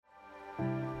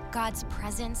God's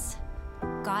presence,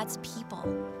 God's people,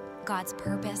 God's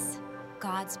purpose,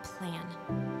 God's plan.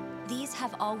 These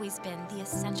have always been the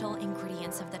essential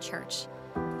ingredients of the church.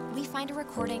 We find a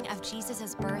recording of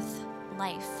Jesus' birth,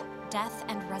 life, death,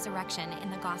 and resurrection in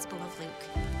the Gospel of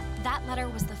Luke. That letter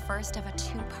was the first of a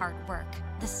two-part work,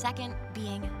 the second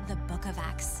being the Book of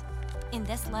Acts. In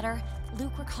this letter,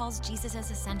 Luke recalls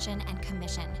Jesus' ascension and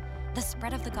commission, the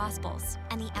spread of the Gospels,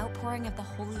 and the outpouring of the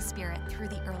Holy Spirit through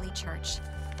the early church.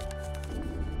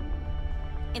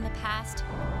 In the past,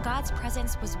 God's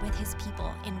presence was with his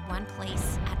people in one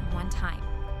place at one time.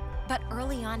 But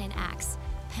early on in Acts,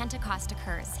 Pentecost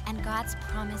occurs, and God's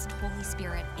promised Holy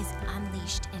Spirit is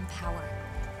unleashed in power,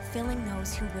 filling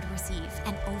those who would receive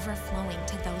and overflowing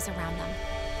to those around them.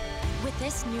 With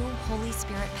this new Holy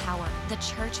Spirit power, the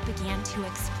church began to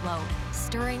explode,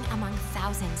 stirring among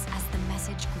thousands as the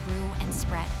message grew and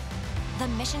spread. The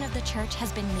mission of the church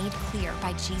has been made clear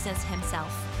by Jesus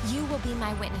himself. You will be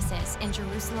my witnesses in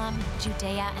Jerusalem,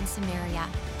 Judea, and Samaria,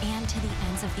 and to the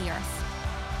ends of the earth.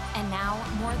 And now,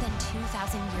 more than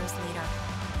 2,000 years later,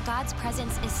 God's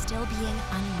presence is still being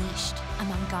unleashed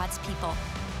among God's people,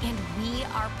 and we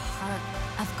are part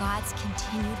of God's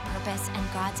continued purpose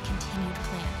and God's continued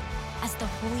plan as the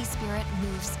Holy Spirit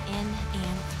moves in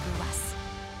and through us.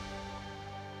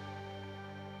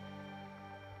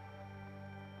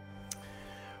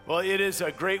 Well, it is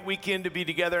a great weekend to be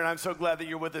together, and I'm so glad that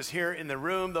you're with us here in the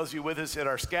room. Those of you with us at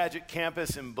our Skagit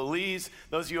campus in Belize,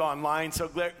 those of you online, so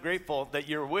grateful that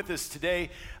you're with us today.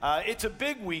 It's a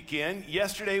big weekend.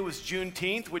 Yesterday was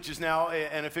Juneteenth, which is now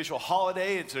an official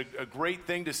holiday. It's a great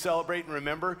thing to celebrate and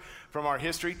remember from our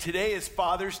history. Today is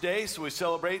Father's Day, so we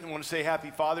celebrate and want to say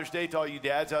Happy Father's Day to all you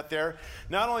dads out there.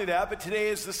 Not only that, but today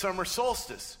is the summer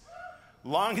solstice.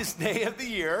 Longest day of the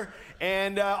year,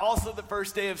 and also the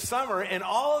first day of summer, and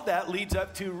all of that leads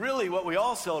up to really what we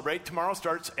all celebrate. Tomorrow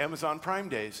starts Amazon Prime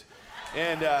Days.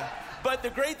 But the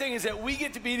great thing is that we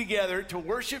get to be together to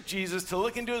worship Jesus, to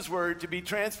look into his word, to be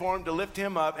transformed, to lift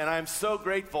him up, and I'm so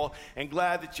grateful and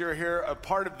glad that you're here, a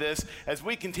part of this, as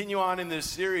we continue on in this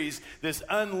series, this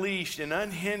Unleashed and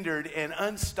Unhindered and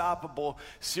Unstoppable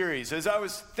series. As I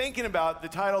was thinking about the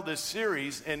title of this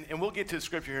series, and we'll get to the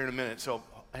scripture here in a minute, so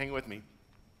hang with me.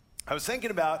 I was thinking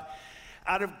about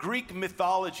out of Greek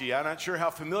mythology. I'm not sure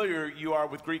how familiar you are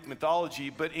with Greek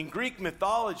mythology, but in Greek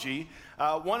mythology,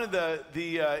 one of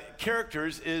the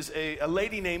characters is a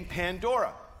lady named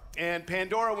Pandora. And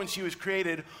Pandora, when she was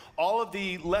created, all of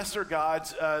the lesser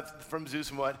gods from Zeus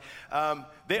and what,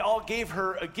 they all gave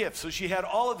her a gift. So she had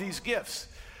all of these gifts.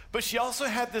 But she also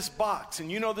had this box,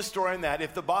 and you know the story on that.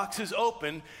 If the box is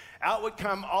open, out would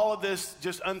come all of this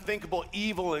just unthinkable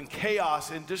evil and chaos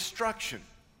and destruction.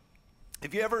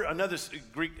 If you ever, another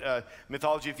Greek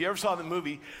mythology, if you ever saw the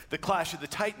movie The Clash of the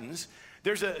Titans,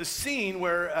 there's a scene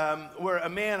where a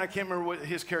man, I can't remember what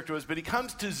his character was, but he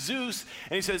comes to Zeus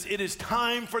and he says, "It is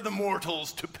time for the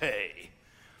mortals to pay."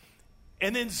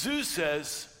 And then Zeus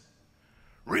says,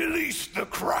 "Release the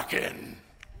Kraken."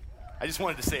 I just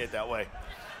wanted to say it that way.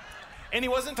 And he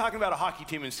wasn't talking about a hockey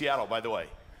team in Seattle, by the way.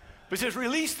 But it says,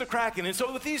 release the Kraken. And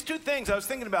so with these two things, I was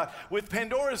thinking about, with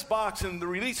Pandora's box and the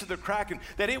release of the Kraken,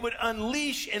 that it would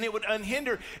unleash and it would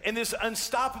unhinder and this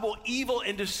unstoppable evil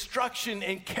and destruction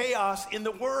and chaos in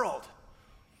the world.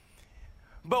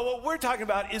 But what we're talking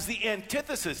about is the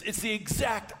antithesis. It's the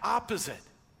exact opposite.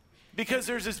 Because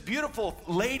there's this beautiful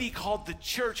lady called the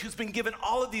church who's been given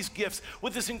all of these gifts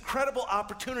with this incredible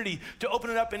opportunity to open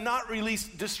it up and not release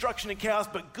destruction and chaos,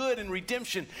 but good and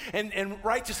redemption and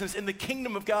righteousness in the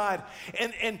kingdom of God.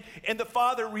 And the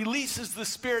Father releases the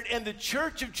Spirit, and the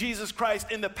church of Jesus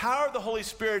Christ in the power of the Holy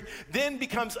Spirit then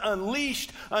becomes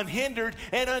unleashed, unhindered,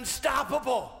 and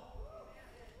unstoppable.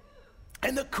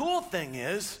 And the cool thing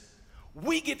is,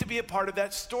 we get to be a part of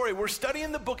that story. We're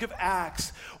studying the book of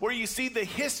Acts, where you see the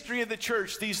history of the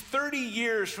church, these 30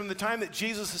 years from the time that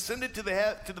Jesus ascended to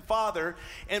the Father,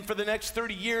 and for the next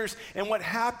 30 years, and what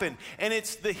happened. And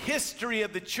it's the history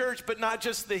of the church, but not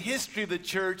just the history of the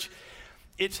church.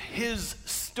 It's his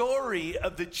story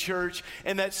of the church,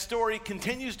 and that story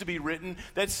continues to be written.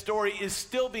 That story is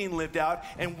still being lived out,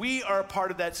 and we are a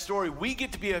part of that story. We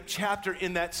get to be a chapter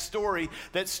in that story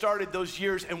that started those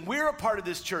years, and we're a part of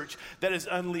this church that is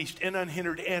unleashed and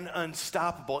unhindered and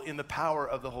unstoppable in the power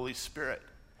of the Holy Spirit.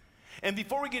 And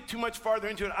before we get too much farther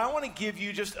into it, I want to give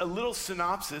you just a little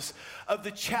synopsis of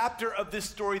the chapter of this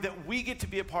story that we get to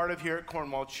be a part of here at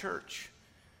Cornwall Church.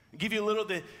 I'll give you a little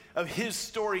bit of his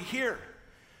story here.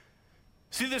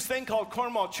 See, this thing called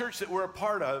Cornwall Church that we're a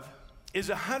part of is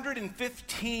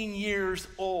 115 years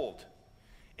old.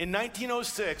 In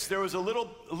 1906, there was a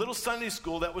little Sunday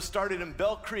school that was started in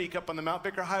Bell Creek up on the Mount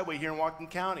Baker Highway here in Whatcom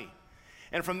County.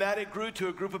 And from that, it grew to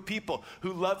a group of people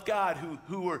who loved God,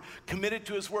 who were committed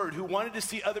to his word, who wanted to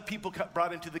see other people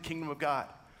brought into the kingdom of God.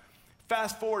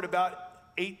 Fast forward about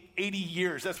 80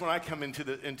 years, that's when I come into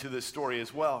the story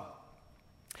as well.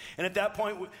 And at that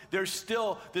point, there's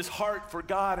still this heart for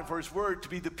God and for his word to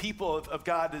be the people of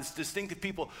God, this distinctive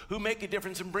people who make a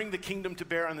difference and bring the kingdom to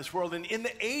bear on this world. And in the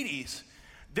 80s,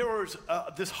 there was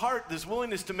this heart, this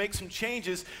willingness to make some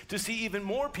changes to see even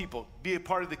more people be a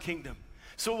part of the kingdom.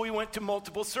 So we went to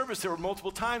multiple services. There were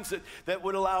multiple times that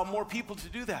would allow more people to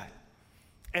do that.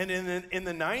 And in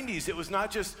the 90s, it was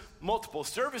not just multiple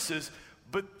services,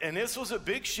 and this was a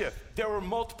big shift. There were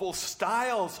multiple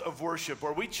styles of worship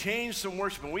where we changed some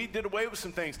worship and we did away with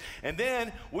some things. And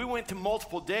then we went to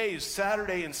multiple days,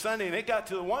 Saturday and Sunday, and it got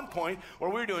to the one point where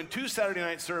we were doing 2 Saturday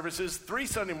night services, 3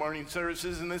 Sunday morning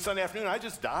services, and then Sunday afternoon I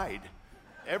just died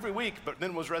every week, but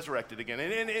then was resurrected again.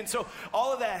 And so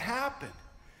all of that happened.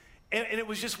 And it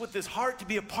was just with this heart to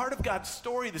be a part of God's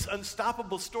story, this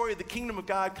unstoppable story of the kingdom of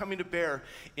God coming to bear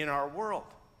in our world.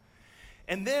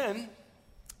 And then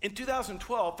in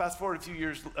 2012, fast forward a few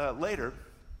years later,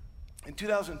 in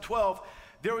 2012,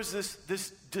 there was this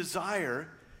desire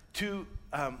to,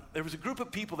 there was a group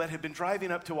of people that had been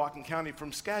driving up to Whatcom County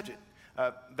from Skagit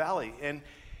Valley, and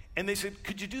they said,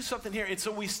 could you do something here? And so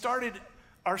we started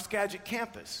our Skagit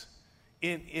campus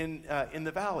in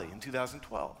the valley in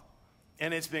 2012.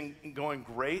 And it's been going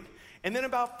great. And then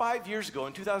about 5 years ago,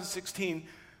 in 2016,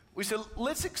 we said,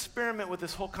 let's experiment with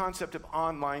this whole concept of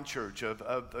online church,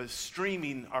 of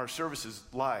streaming our services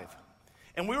live.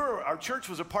 And our church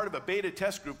was a part of a beta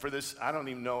test group for this. I don't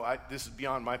even know, this is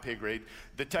beyond my pay grade,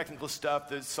 the technical stuff,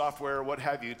 the software, what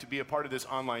have you, to be a part of this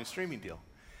online streaming deal.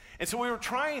 And so we were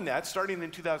trying that starting in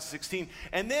 2016.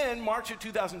 And then March of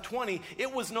 2020,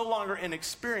 it was no longer an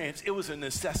experience, it was a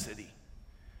necessity.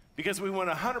 Because we went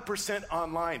 100%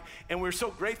 online. And we're so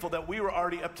grateful that we were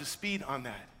already up to speed on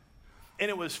that. And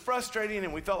it was frustrating,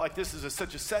 and we felt like this is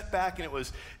such a setback, and it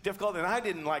was difficult. And I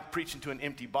didn't like preaching to an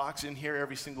empty box in here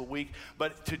every single week.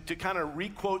 But to kind of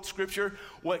re-quote scripture,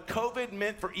 what COVID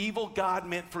meant for evil, God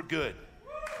meant for good.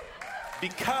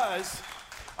 Because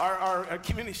our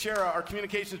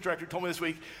communications director told me this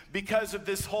week, because of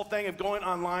this whole thing of going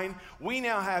online, we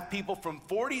now have people from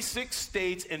 46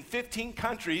 states and 15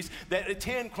 countries that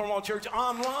attend Cornwall Church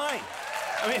online.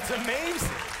 I mean, it's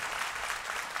amazing.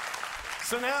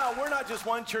 So now we're not just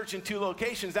one church in 2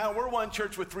 locations. Now we're one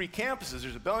church with 3 campuses.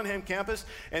 There's a Bellingham campus,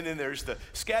 and then there's the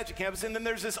Skagit campus, and then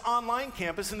there's this online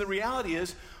campus. And the reality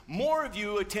is, more of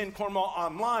you attend Cornwall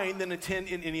online than attend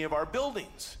in any of our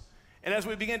buildings. And as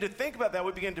we begin to think about that,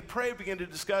 we begin to pray, begin to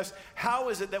discuss how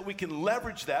is it that we can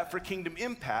leverage that for kingdom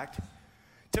impact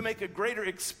to make a greater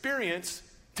experience,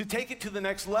 to take it to the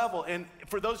next level. And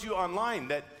for those of you online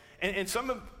and some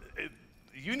of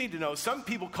you need to know, some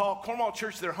people call Cornwall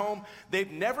Church their home. They've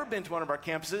never been to one of our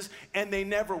campuses, and they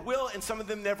never will, and some of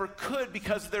them never could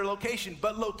because of their location.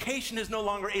 But location is no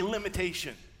longer a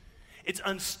limitation. It's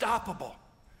unstoppable.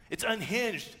 It's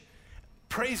unhinged.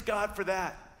 Praise God for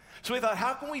that. So we thought,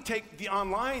 how can we take the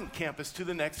online campus to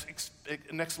the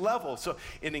next level? So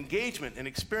in engagement and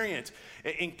experience,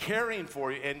 in caring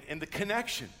for you, and the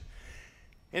connection.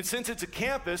 And since it's a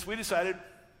campus, we decided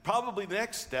probably the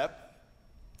next step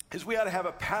is we ought to have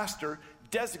a pastor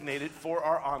designated for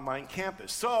our online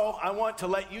campus. So I want to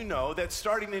let you know that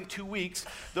starting in 2 weeks,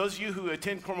 those of you who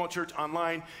attend Cornwall Church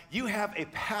online, you have a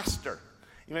pastor.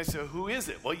 You might say, who is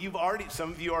it? Well,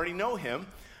 some of you already know him.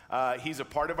 He's a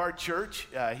part of our church.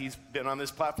 He's been on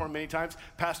this platform many times.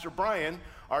 Pastor Brian,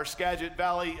 our Skagit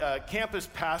Valley campus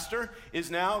pastor,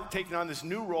 is now taking on this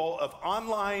new role of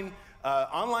online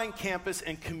campus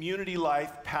and community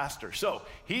life pastor. So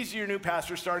he's your new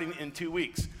pastor starting in 2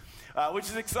 weeks. Which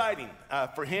is exciting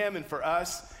for him and for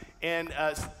us. And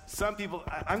some people,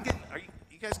 are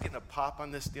you guys getting a pop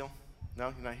on this deal?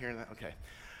 No, you're not hearing that? Okay.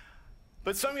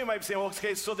 But some of you might be saying, well,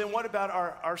 okay, so then what about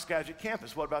our Skagit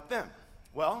campus? What about them?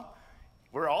 Well,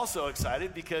 we're also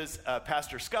excited because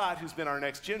Pastor Scott, who's been our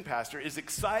next gen pastor, is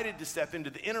excited to step into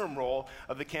the interim role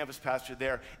of the campus pastor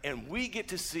there. And we get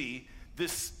to see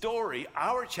this story,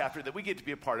 our chapter that we get to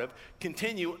be a part of,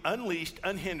 continue unleashed,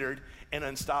 unhindered, and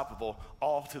unstoppable,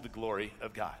 all to the glory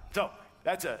of God. So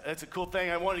that's a cool thing.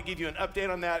 I wanted to give you an update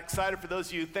on that. Excited for those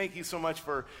of you. Thank you so much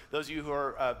for those of you who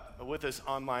are with us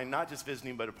online, not just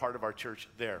visiting, but a part of our church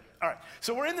there. All right,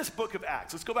 so we're in this book of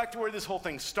Acts. Let's go back to where this whole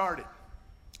thing started.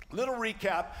 Little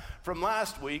recap from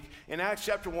last week. In Acts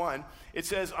chapter 1, it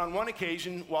says, on one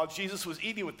occasion, while Jesus was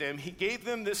eating with them, he gave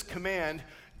them this command: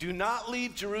 do not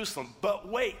leave Jerusalem, but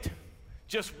wait.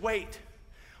 Just wait.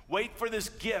 Wait for this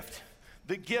gift,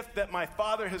 the gift that my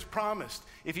Father has promised.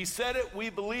 If he said it, we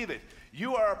believe it.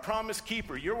 You are a promise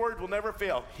keeper. Your word will never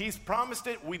fail. He's promised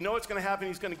it. We know it's going to happen.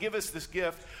 He's going to give us this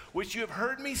gift, which you have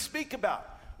heard me speak about.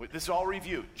 This is all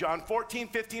review. John 14,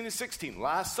 15, and 16.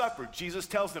 Last Supper. Jesus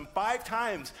tells them 5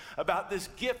 times about this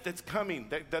gift that's coming,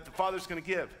 that the Father's going to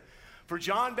give. For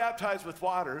John baptized with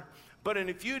water, but in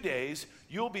a few days,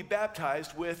 you'll be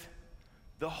baptized with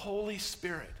the Holy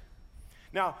Spirit.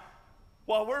 Now,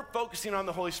 while we're focusing on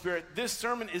the Holy Spirit, this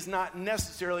sermon is not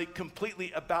necessarily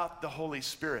completely about the Holy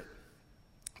Spirit.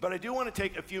 But I do want to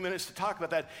take a few minutes to talk about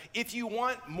that. If you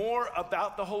want more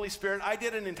about the Holy Spirit, I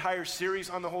did an entire series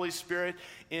on the Holy Spirit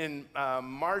in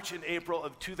March and April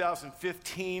of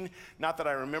 2015. Not that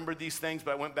I remember these things,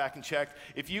 but I went back and checked.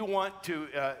 If you want to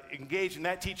engage in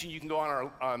that teaching, you can go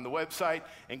on the website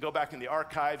and go back in the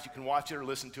archives. You can watch it or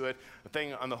listen to it, a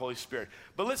thing on the Holy Spirit.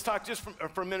 But let's talk just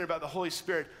for a minute about the Holy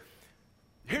Spirit.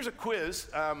 Here's a quiz.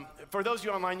 For those of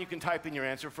you online, you can type in your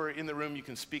answer. For in the room, you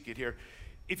can speak it here.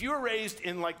 If you were raised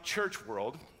in like church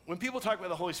world, when people talk about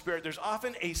the Holy Spirit, there's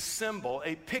often a symbol,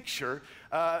 a picture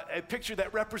that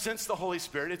represents the Holy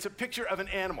Spirit. It's a picture of an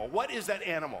animal. What is that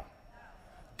animal?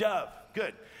 Dove.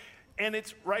 Good. And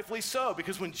it's rightfully so,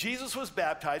 because when Jesus was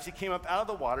baptized, he came up out of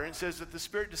the water, and it says that the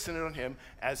Spirit descended on him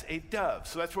as a dove.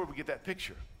 So that's where we get that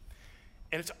picture.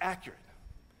 And it's accurate.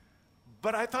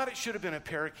 But I thought it should have been a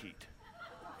parakeet.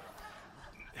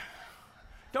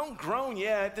 Don't groan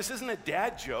yet. This isn't a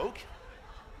dad joke.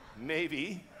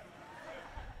 Maybe.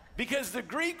 Because the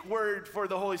Greek word for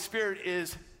the Holy Spirit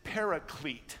is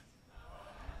paraclete.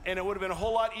 And it would have been a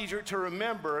whole lot easier to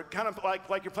remember, kind of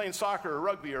like you're playing soccer or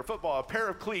rugby or football, a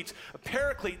paraclete.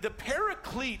 The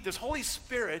paraclete, this Holy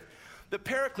Spirit, the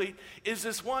paraclete is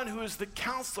this one who is the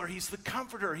counselor. He's the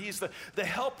comforter. He's the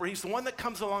helper. He's the one that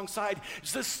comes alongside.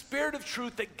 It's the Spirit of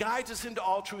truth that guides us into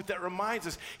all truth, that reminds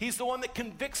us. He's the one that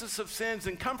convicts us of sins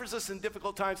and comforts us in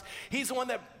difficult times. He's the one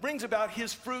that brings about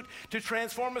his fruit to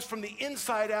transform us from the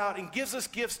inside out and gives us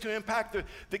gifts to impact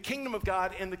the kingdom of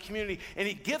God and the community. And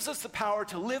he gives us the power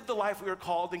to live the life we are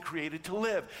called and created to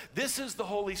live. This is the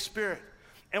Holy Spirit.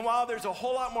 And while there's a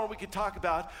whole lot more we could talk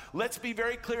about, let's be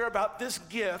very clear about this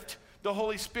gift, the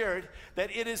Holy Spirit, that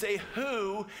it is a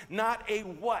who, not a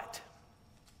what.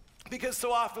 Because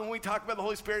so often when we talk about the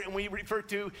Holy Spirit and we refer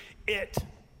to it,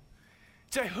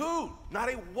 it's a who, not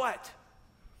a what.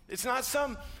 It's not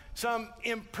some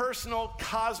impersonal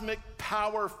cosmic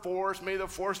power force, may the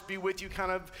force be with you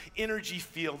kind of energy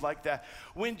field like that.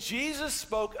 When Jesus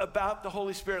spoke about the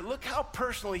Holy Spirit, look how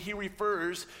personally he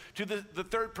refers to the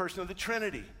third person of the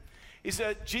Trinity.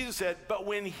 Jesus said, but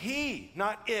when he,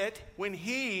 not it, when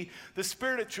he, the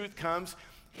Spirit of truth comes,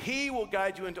 he will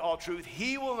guide you into all truth.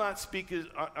 He will not speak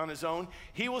on his own.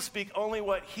 He will speak only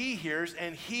what he hears,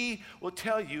 and he will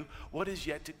tell you what is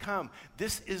yet to come.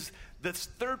 This is the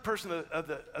third person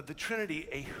of the Trinity,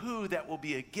 a who that will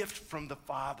be a gift from the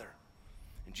Father.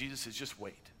 And Jesus says, just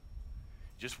wait.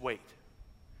 Just wait.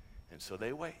 And so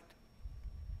they wait.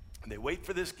 And they wait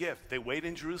for this gift. They wait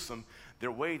in Jerusalem.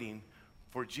 They're waiting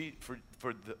for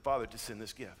the Father to send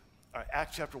this gift. All right,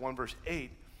 Acts chapter 1, verse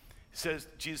 8 says,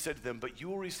 Jesus said to them, but you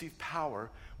will receive power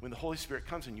when the Holy Spirit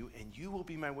comes on you, and you will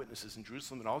be my witnesses in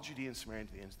Jerusalem and all Judea and Samaria and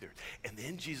to the ends of the earth. And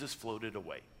then Jesus floated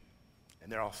away,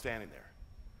 and they're all standing there.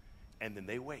 And then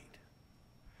they wait.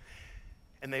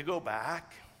 And they go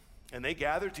back, and they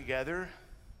gather together,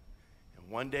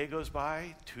 and 1 day goes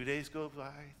by, 2 days go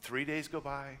by, 3 days go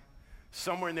by.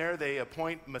 Somewhere in there, they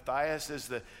appoint Matthias as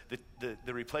the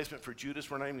replacement for Judas.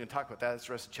 We're not even going to talk about that. That's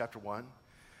the rest of chapter 1.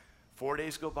 4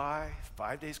 days go by,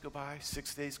 5 days go by,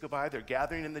 6 days go by. They're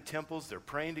gathering in the temples. They're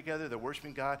praying together. They're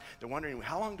worshiping God. They're wondering,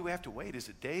 how long do we have to wait? Is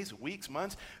it days, weeks,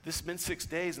 months? This has been 6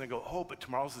 days. And they go, oh, but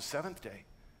tomorrow's the 7th day.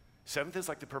 7th is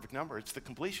like the perfect number. It's the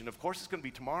completion. Of course, it's going to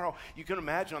be tomorrow. You can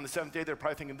imagine on the 7th day, they're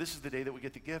probably thinking, this is the day that we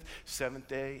get the gift. 7th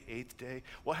day, 8th day.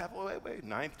 What happened? Wait.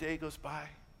 9th day goes by.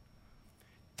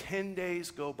 10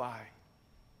 days go by.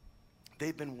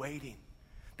 They've been waiting.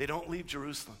 They don't leave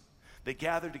Jerusalem. They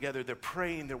gather together. They're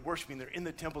praying. They're worshiping. They're in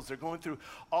the temples. They're going through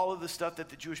all of the stuff that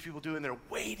the Jewish people do, and they're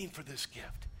waiting for this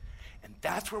gift. And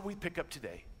that's where we pick up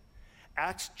today.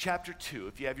 Acts chapter 2.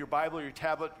 If you have your Bible or your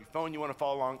tablet, your phone, you want to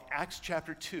follow along, Acts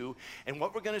chapter 2. And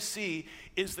what we're going to see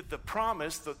is that the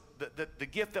promise, the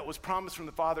gift that was promised from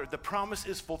the Father, the promise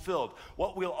is fulfilled.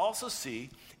 What we'll also see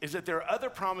is that there are other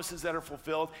promises that are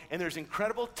fulfilled, and there's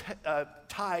incredible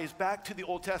ties back to the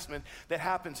Old Testament that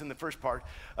happens in the first part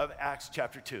of Acts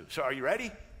chapter 2. So are you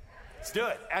ready? Let's do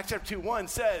it. Acts chapter 2:1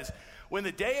 says, when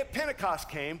the day of Pentecost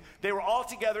came, they were all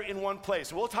together in one place.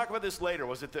 And we'll talk about this later.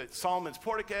 Was it the Solomon's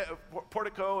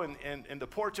portico and the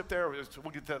porch up there?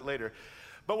 We'll get to that later.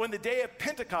 But when the day of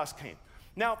Pentecost came,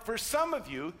 now for some of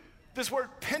you, this word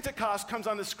Pentecost comes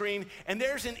on the screen and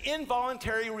there's an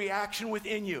involuntary reaction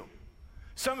within you.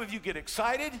 Some of you get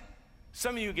excited,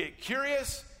 some of you get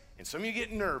curious, and some of you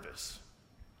get nervous.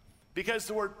 Because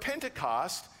the word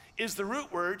Pentecost is the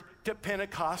root word to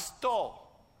Pentecostal.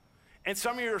 And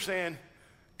some of you are saying,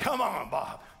 come on,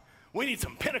 Bob, we need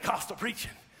some Pentecostal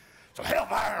preaching. Some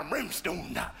hellfire and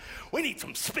brimstone. We need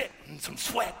some spit and some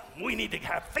sweat. We need to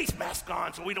have face masks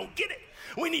on so we don't get it.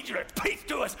 We need you to preach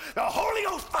to us the Holy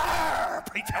Ghost fire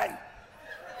preaching.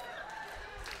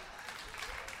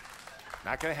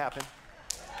 Not going to happen.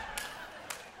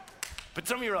 But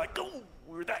some of you are like, oh,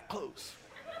 we're that close.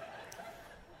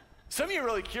 Some of you are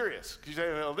really curious because you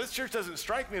say, well, this church doesn't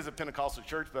strike me as a Pentecostal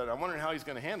church, but I'm wondering how he's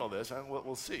going to handle this.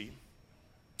 We'll see.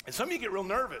 And some of you get real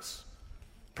nervous.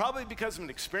 Probably because of an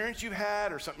experience you've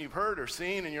had or something you've heard or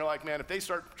seen, and you're like, man, if they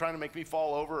start trying to make me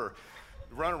fall over or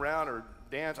run around or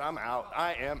dance, I'm out.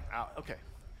 I am out. Okay.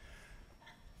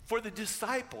 For the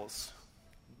disciples,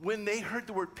 when they heard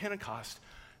the word Pentecost,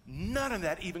 none of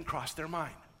that even crossed their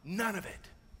mind. None of it.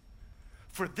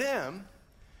 For them,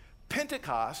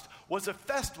 Pentecost was a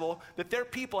festival that their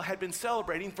people had been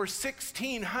celebrating for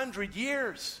 1,600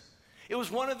 years. It was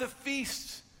one of the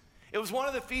feasts. It was one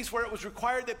of the feasts where it was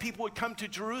required that people would come to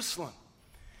Jerusalem.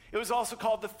 It was also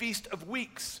called the Feast of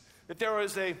Weeks, that there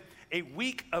was a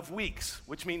week of weeks,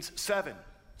 which means 7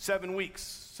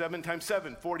 weeks, 7 times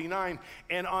 7, 49.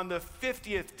 And on the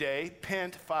 50th day,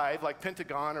 Pent 5, like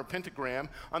pentagon or pentagram,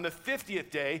 on the 50th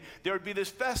day, there would be this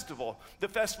festival, the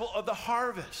festival of the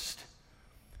harvest.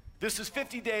 This is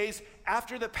 50 days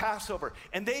after the Passover,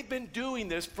 and they've been doing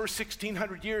this for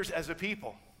 1,600 years as a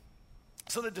people.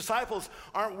 So the disciples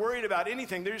aren't worried about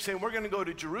anything. They're just saying, we're going to go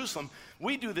to Jerusalem.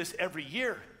 We do this every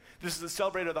year. This is the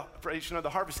celebration of the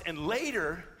harvest. And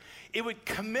later, it would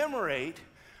commemorate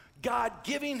God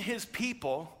giving his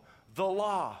people the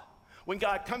law. When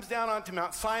God comes down onto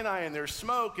Mount Sinai and there's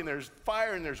smoke and there's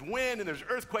fire and there's wind and there's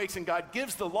earthquakes and God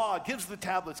gives the law, gives the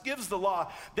tablets, gives the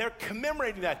law, they're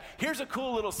commemorating that. Here's a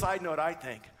cool little side note, I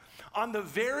think. On the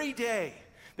very day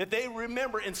that they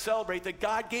remember and celebrate that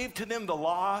God gave to them the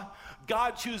law,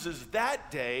 God chooses that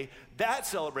day, that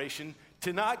celebration,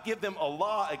 to not give them a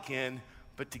law again,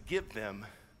 but to give them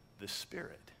the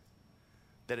Spirit.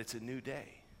 That it's a new day.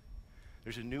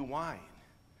 There's a new wine.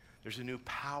 There's a new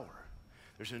power.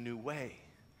 There's a new way.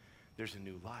 There's a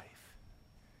new life.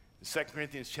 In 2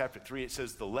 Corinthians chapter 3, it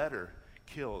says the letter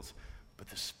kills, but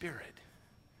the Spirit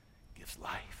gives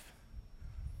life.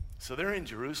 So they're in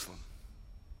Jerusalem.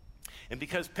 And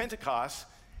because Pentecost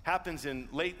happens in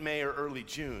late May or early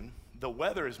June, the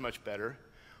weather is much better.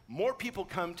 More people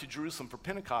come to Jerusalem for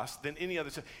Pentecost than any other.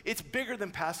 It's bigger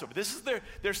than Passover. This is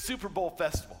their Super Bowl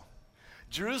festival.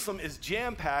 Jerusalem is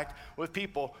jam-packed with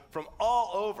people from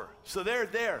all over. So they're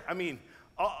there. I mean,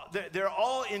 they're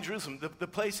all in Jerusalem. The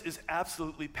place is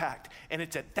absolutely packed. And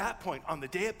it's at that point, on the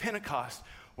day of Pentecost,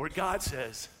 where God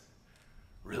says,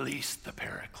 release the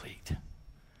Paraclete.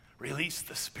 Release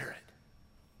the Spirit.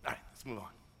 All right, let's move on.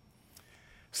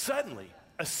 Suddenly,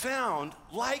 a sound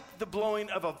like the blowing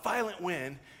of a violent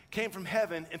wind came from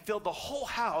heaven and filled the whole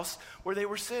house where they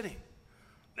were sitting.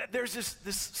 There's this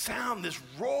sound, this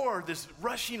roar, this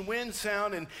rushing wind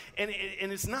sound, and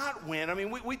it's not wind. I mean,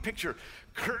 we picture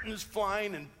curtains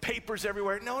flying and papers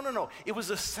everywhere. No. It was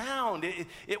a sound.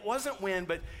 It wasn't wind,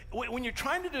 but when you're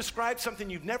trying to describe something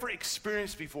you've never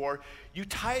experienced before, you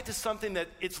tie it to something that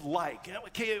it's like.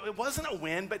 Okay, it wasn't a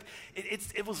wind, but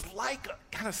it was like,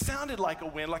 kind of sounded like a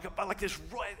wind, like this.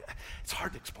 It's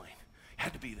hard to explain. It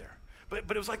had to be there.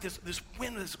 But it was like this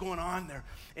wind that's going on there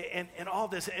and all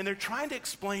this, and they're trying to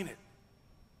explain it.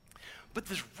 But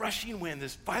this rushing wind,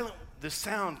 this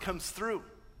sound comes through.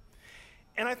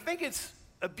 And I think it's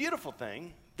a beautiful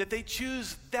thing that they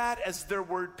choose that as their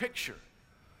word picture.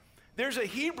 There's a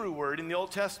Hebrew word in the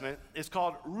Old Testament. It's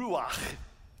called ruach.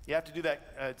 You have to do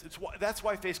that. That's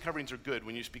why face coverings are good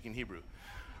when you speak in Hebrew.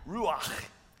 Ruach.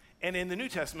 And in the New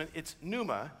Testament, it's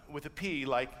pneuma with a P,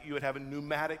 like you would have a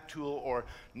pneumatic tool or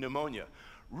pneumonia.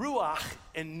 Ruach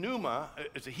and pneuma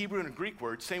is a Hebrew and a Greek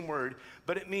word, same word,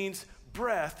 but it means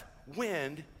breath,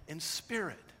 wind, and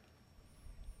spirit.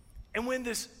 And when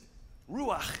this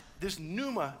ruach, this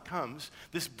pneuma comes,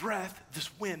 this breath, this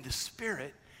wind, this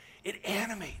spirit, it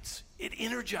animates, it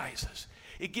energizes,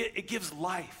 it gives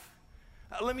life.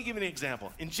 Let me give you an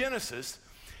example. In Genesis,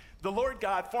 The Lord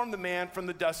God formed the man from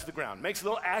the dust of the ground. Makes a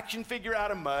little action figure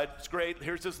out of mud. It's great.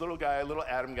 Here's this little guy, little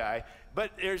Adam guy.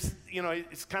 But there's,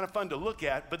 it's kind of fun to look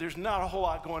at, but there's not a whole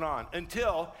lot going on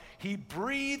until he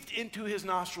breathed into his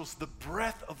nostrils the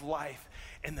breath of life,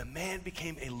 and the man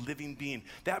became a living being.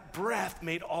 That breath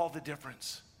made all the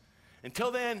difference.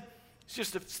 Until then, it's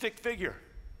just a stick figure,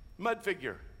 mud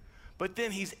figure. But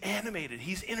then he's animated,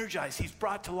 he's energized, he's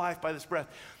brought to life by this breath.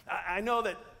 I know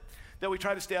that we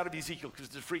try to stay out of Ezekiel because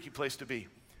it's a freaky place to be.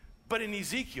 But in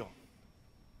Ezekiel,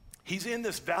 he's in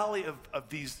this valley of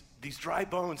these dry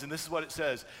bones, and this is what it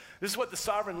says. This is what the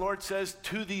sovereign Lord says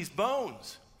to these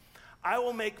bones. I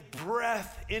will make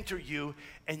breath enter you,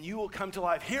 and you will come to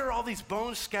life. Here are all these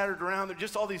bones scattered around. They're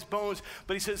just all these bones,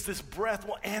 but he says this breath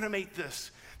will animate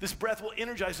this. This breath will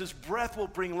energize. This breath will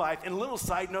bring life. And a little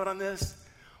side note on this,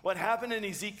 what happened in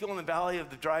Ezekiel in the valley of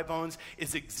the dry bones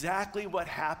is exactly what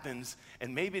happens,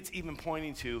 and maybe it's even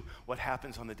pointing to what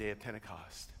happens on the day of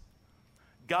Pentecost.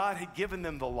 God had given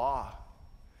them the law.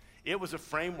 It was a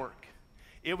framework.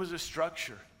 It was a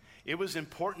structure. It was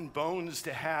important bones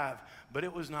to have, but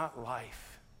it was not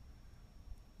life.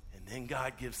 And then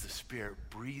God gives the Spirit,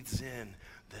 breathes in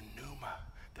the pneuma,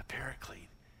 the paraclete,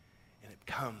 and it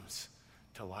comes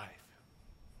to life.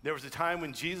 There was a time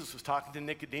when Jesus was talking to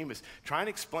Nicodemus, trying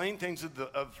to explain things of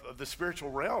the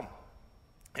spiritual realm.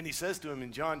 And he says to him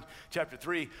in John chapter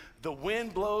 3, the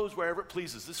wind blows wherever it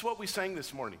pleases. This is what we sang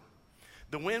this morning.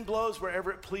 The wind blows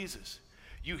wherever it pleases.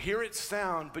 You hear its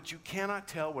sound, but you cannot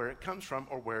tell where it comes from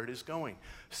or where it is going.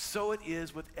 So it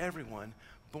is with everyone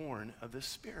born of the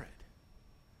Spirit.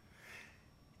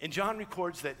 And John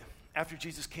records that after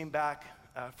Jesus came back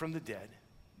from the dead,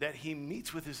 that he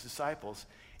meets with his disciples,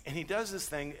 and he does this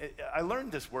thing. I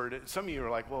learned this word. Some of you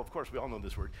are like, well, of course, we all know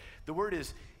this word. The word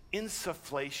is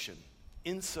insufflation.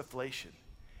 Insufflation.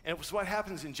 And it was what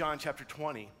happens in John chapter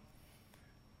 20.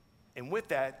 And with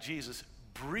that, Jesus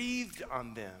breathed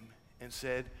on them and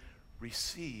said,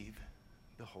 receive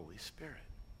the Holy Spirit.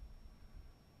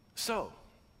 So,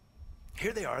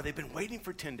 here they are. They've been waiting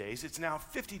for 10 days. It's now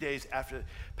 50 days after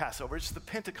Passover. It's the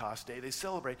Pentecost day. They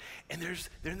celebrate. And they're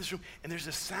in this room, and there's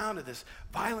a sound of this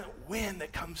violent wind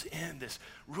that comes in, this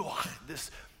ruach,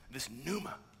 this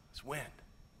pneuma, this wind.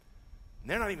 And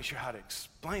they're not even sure how to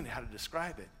explain it, how to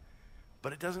describe it.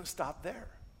 But it doesn't stop there.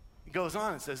 It goes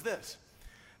on and says this.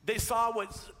 They saw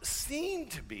what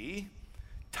seemed to be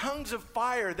tongues of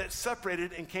fire that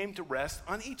separated and came to rest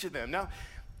on each of them. Now,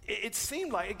 it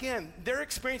seemed like, again, they're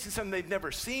experiencing something they've never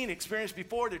experienced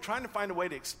before. They're trying to find a way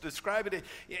to describe it.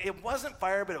 It wasn't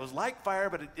fire, but it was like fire,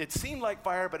 but it seemed like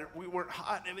fire, but we weren't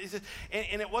hot. And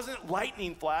it wasn't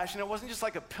lightning flash, and it wasn't just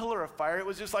like a pillar of fire. It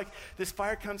was just like this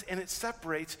fire comes and it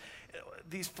separates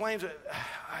these flames.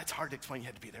 It's hard to explain. You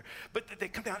had to be there. But they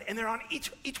come down, and they're on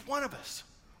each one of us,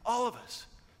 all of us.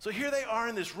 So here they are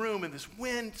in this room, and this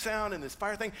wind sound and this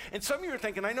fire thing. And some of you are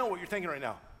thinking, I know what you're thinking right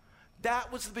now.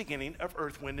 That was the beginning of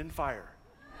Earth, Wind, and Fire.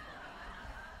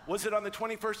 Was it on the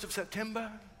 21st of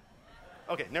September?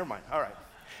 Okay, never mind. All right.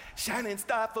 Shining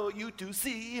star for you to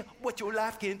see what your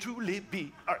life can truly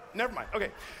be. All right, never mind.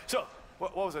 Okay, so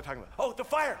what was I talking about? Oh, the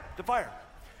fire.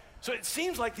 So it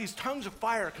seems like these tongues of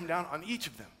fire come down on each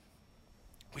of them,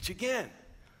 which again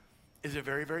is a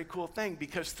very, very cool thing,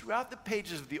 because throughout the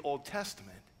pages of the Old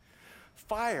Testament,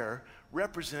 fire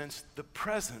represents the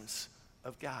presence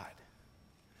of God.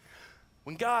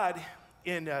 When God,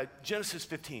 in Genesis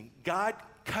 15, God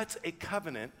cuts a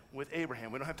covenant with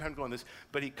Abraham. We don't have time to go on this,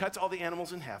 but he cuts all the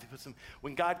animals in half. He puts them.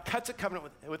 When God cuts a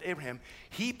covenant with Abraham,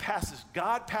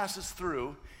 God passes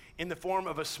through in the form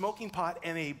of a smoking pot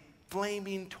and a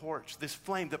flaming torch. This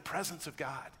flame, the presence of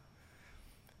God.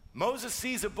 Moses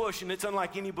sees a bush, and it's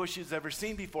unlike any bush he's ever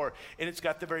seen before, and it's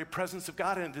got the very presence of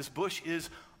God in it. This bush is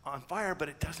on fire, but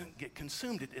it doesn't get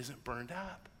consumed. It isn't burned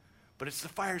up. But it's the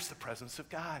fire, it's the presence of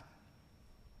God.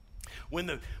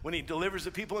 When he delivers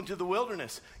the people into the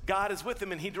wilderness, God is with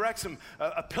them, and he directs them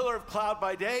a pillar of cloud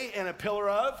by day and a pillar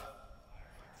of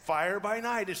fire by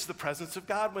night. It's the presence of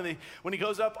God. When he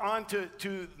goes up onto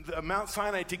Mount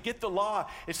Sinai to get the law,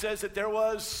 it says that there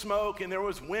was smoke and there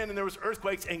was wind and there was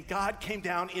earthquakes, and God came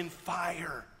down in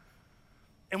fire.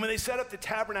 And when they set up the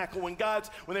tabernacle, when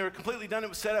they were completely done, it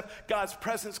was set up, God's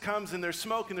presence comes, and there's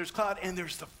smoke and there's cloud and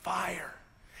there's the fire.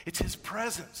 It's his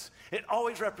presence. It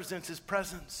always represents his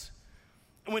presence.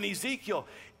 When Ezekiel,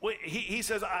 he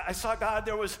says, I saw God,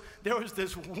 there was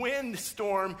this wind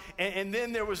storm, and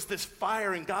then there was this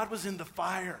fire, and God was in the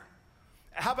fire.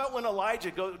 How about when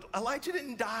Elijah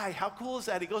didn't die. How cool is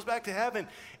that? He goes back to heaven,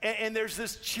 and there's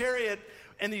this chariot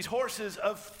and these horses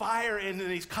of fire, and then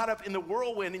he's caught up in the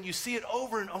whirlwind, and you see it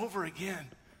over and over again.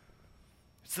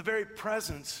 It's the very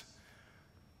presence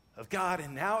of God,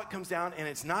 and now it comes down, and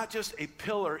it's not just a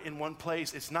pillar in one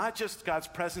place. It's not just God's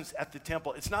presence at the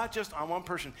temple. It's not just on one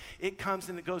person. It comes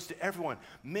and it goes to everyone,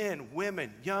 men,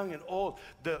 women, young and old,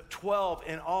 the 12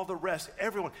 and all the rest,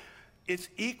 everyone. It's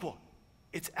equal.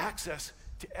 It's access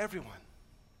to everyone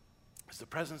as the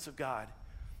presence of God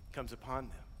comes upon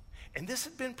them. And this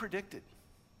had been predicted.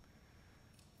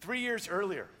 3 years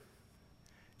earlier,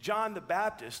 John the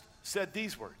Baptist said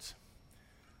these words.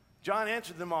 John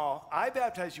answered them all, I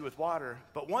baptize you with water,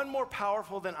 but one more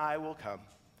powerful than I will come,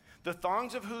 the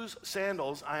thongs of whose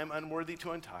sandals I am unworthy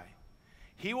to untie.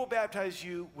 He will baptize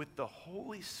you with the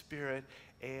Holy Spirit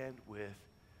and with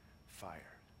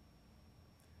fire.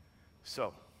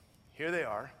 So, here they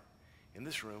are in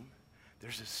this room.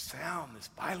 There's this sound,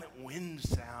 this violent wind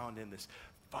sound, and this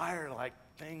fire-like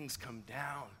things come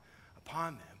down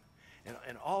upon them.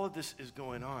 And all of this is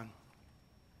going on.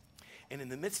 And in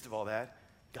the midst of all that,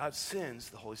 God sends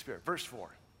the Holy Spirit. Verse 4.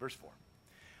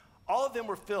 All of them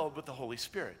were filled with the Holy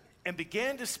Spirit and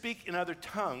began to speak in other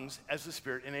tongues as the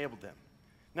Spirit enabled them.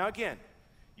 Now again,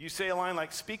 you say a line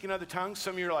like, speak in other tongues.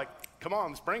 Some of you are like, come on,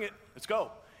 let's bring it. Let's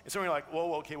go. And some of you are like,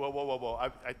 whoa.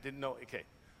 I didn't know. Okay.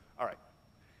 All right.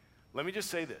 Let me just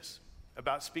say this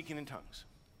about speaking in tongues.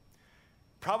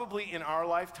 Probably in our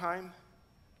lifetime,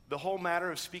 the whole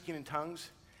matter of speaking in tongues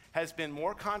has been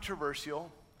more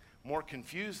controversial, more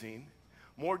confusing,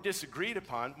 more disagreed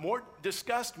upon, more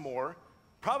discussed more,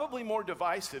 probably more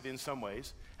divisive in some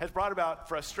ways, has brought about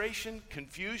frustration,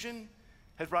 confusion,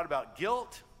 has brought about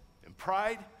guilt and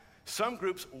pride. Some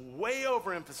groups way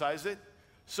overemphasize it.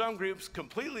 Some groups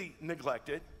completely neglect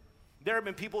it. There have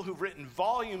been people who've written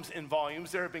volumes and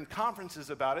volumes. There have been conferences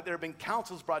about it. There have been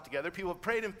councils brought together. People have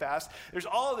prayed and fasted. There's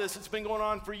all of this that's been going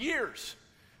on for years.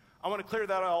 I want to clear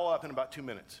that all up in about 2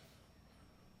 minutes.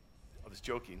 I was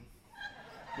joking.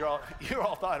 You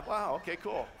all thought, wow, okay,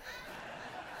 cool.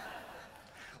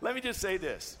 Let me just say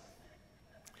this.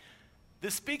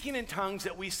 The speaking in tongues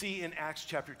that we see in Acts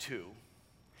chapter 2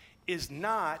 is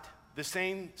not the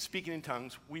same speaking in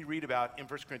tongues we read about in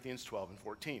 1 Corinthians 12 and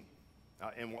 14.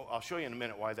 I'll show you in a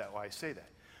minute why I say that.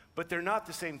 But they're not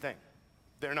the same thing.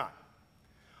 They're not.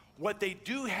 What they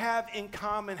do have in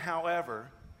common, however,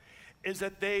 is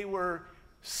that they were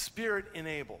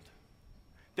Spirit-enabled.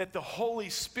 That the Holy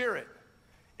Spirit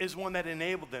is one that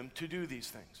enabled them to do these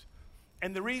things.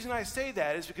 And the reason I say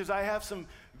that is because I have some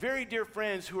very dear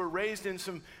friends who were raised in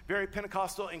some very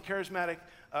Pentecostal and charismatic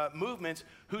movements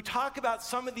who talk about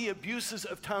some of the abuses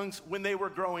of tongues when they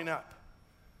were growing up.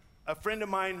 A friend of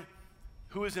mine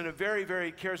who was in a very,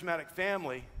 very charismatic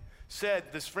family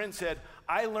this friend said,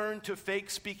 I learned to fake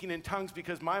speaking in tongues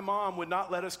because my mom would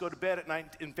not let us go to bed at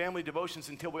night in family devotions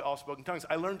until we all spoke in tongues.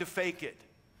 I learned to fake it.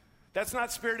 That's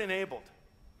not Spirit-enabled.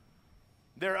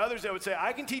 There are others that would say,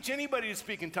 I can teach anybody to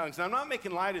speak in tongues. And I'm not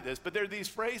making light of this, but there are these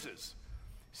phrases.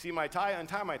 See my tie,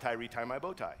 untie my tie, retie my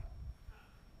bow tie.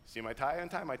 See my tie,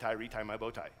 untie my tie, retie my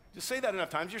bow tie. Just say that enough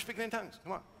times, you're speaking in tongues.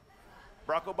 Come on.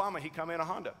 Barack Obama, he'd come in a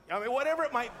Honda. I mean, whatever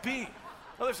it might be.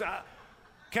 Well, listen,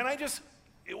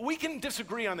 we can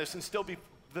disagree on this and still be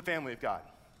the family of God.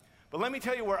 But let me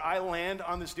tell you where I land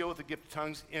on this deal with the gift of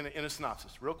tongues in a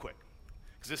synopsis, real quick.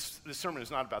 Because this sermon is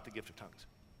not about the gift of tongues.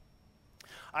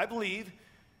 I believe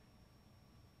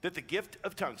that the gift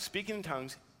of tongues, speaking in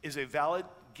tongues, is a valid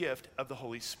gift of the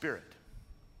Holy Spirit.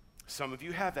 Some of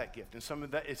you have that gift, and some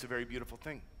of that, it's a very beautiful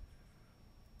thing.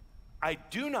 I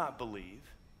do not believe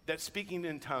that speaking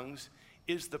in tongues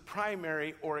is the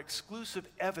primary or exclusive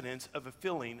evidence of a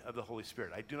filling of the Holy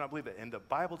Spirit. I do not believe it, and the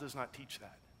Bible does not teach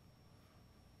that.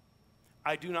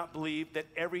 I do not believe that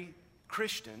every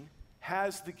Christian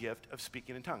has the gift of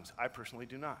speaking in tongues. I personally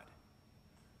do not.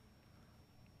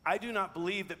 I do not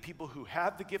believe that people who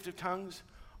have the gift of tongues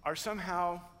are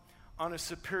somehow on a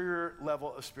superior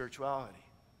level of spirituality.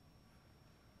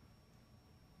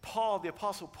 Paul, the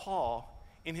Apostle Paul,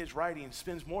 in his writing,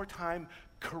 spends more time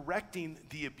correcting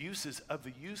the abuses of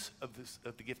the use of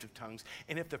the gift of tongues.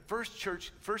 And if the first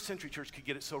century church could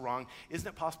get it so wrong, isn't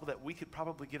it possible that we could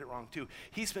probably get it wrong too?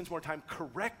 He spends more time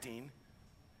correcting,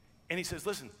 and he says,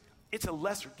 listen, it's a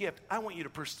lesser gift. I want you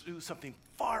to pursue something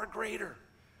far greater.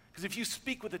 Because if you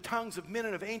speak with the tongues of men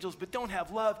and of angels but don't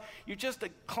have love, you're just a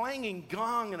clanging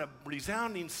gong and a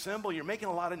resounding cymbal. You're making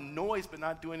a lot of noise but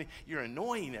not doing it. You're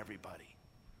annoying everybody.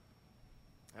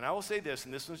 And I will say this,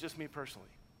 and this one's just me personally.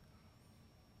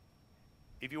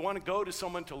 If you want to go to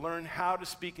someone to learn how to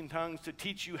speak in tongues, to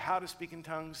teach you how to speak in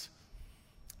tongues,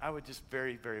 I would just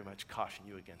very, very much caution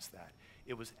you against that.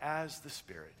 It was as the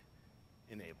Spirit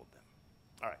enabled them.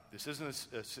 All right, this isn't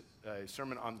a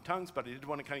sermon on the tongues, but I did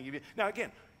want to kind of give you. Now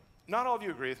again, not all of you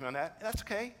agree with me on that. That's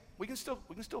okay. We can still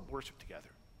worship together.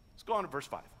 Let's go on to verse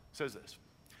 5. It says this.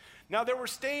 Now there were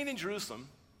staying in Jerusalem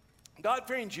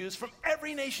God-fearing Jews from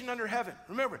every nation under heaven.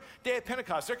 Remember, day of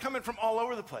Pentecost, they're coming from all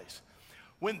over the place.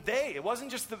 It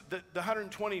wasn't just the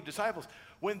 120 disciples,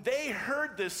 when they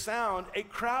heard this sound, a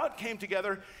crowd came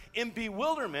together in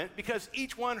bewilderment because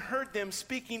each one heard them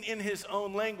speaking in his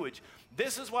own language.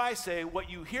 This is why I say what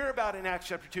you hear about in Acts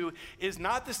chapter 2 is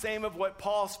not the same of what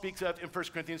Paul speaks of in 1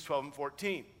 Corinthians 12 and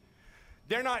 14.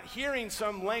 They're not hearing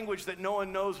some language that no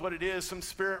one knows what it is, some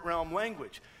spirit realm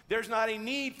language. There's not a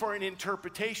need for an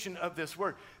interpretation of this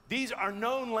word. These are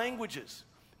known languages.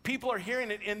 People are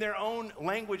hearing it in their own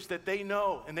language that they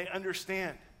know and they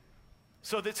understand.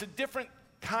 So that's a different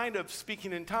kind of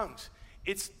speaking in tongues.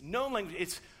 It's known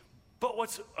language. But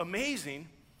what's amazing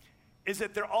is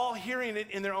that they're all hearing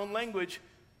it in their own language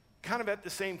kind of at the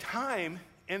same time,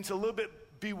 and it's a little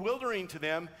bit bewildering to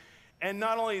them. And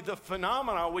not only the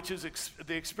phenomena, which is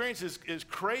the experience is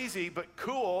crazy but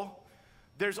cool,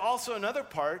 there's also another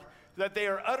part that they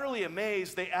are utterly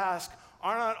amazed. They ask,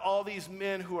 are not all these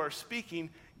men who are speaking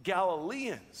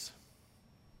Galileans?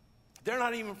 They're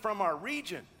not even from our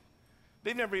region.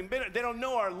 They've never even been, they don't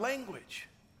know our language.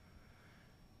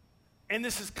 And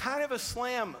this is kind of a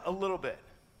slam a little bit.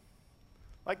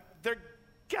 Like, they're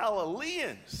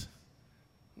Galileans.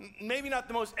 Maybe not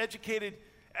the most educated.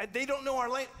 They don't know our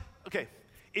language. Okay,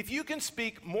 if you can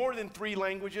speak more than 3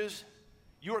 languages,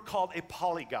 you are called a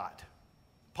polyglot.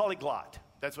 Polyglot.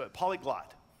 That's what,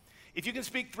 polyglot. If you can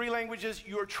speak 3 languages,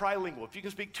 you are trilingual. If you can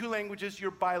speak 2 languages,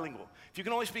 you're bilingual. If you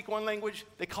can only speak 1 language,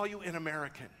 they call you an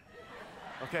American.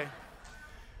 Okay?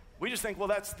 We just think, well,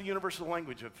 that's the universal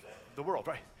language of the world,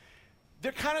 right?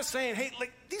 They're kind of saying, hey,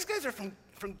 like, these guys are from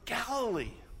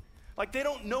Galilee. Like, they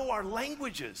don't know our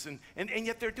languages, and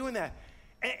yet they're doing that.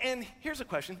 And here's a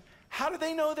question. How do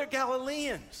they know they're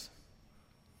Galileans?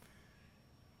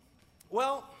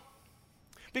 Well,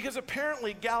 because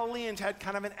apparently Galileans had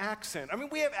kind of an accent. I mean,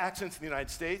 we have accents in the United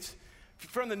States. If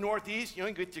you're from the Northeast, you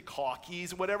get your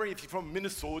Caucasies, whatever. If you're from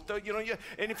Minnesota,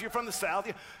 and if you're from the South,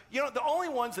 the only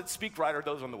ones that speak right are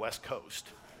those on the West Coast.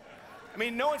 I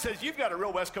mean, no one says, you've got a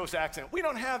real West Coast accent. We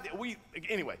don't have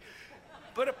anyway.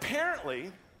 But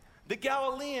apparently, the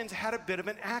Galileans had a bit of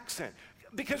an accent.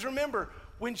 Because remember,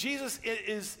 when Jesus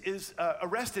is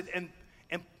arrested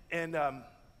and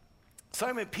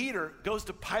Simon Peter goes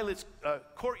to Pilate's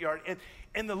courtyard,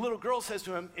 and the little girl says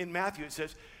to him in Matthew, it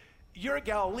says, you're a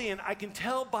Galilean, I can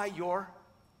tell by your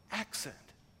accent.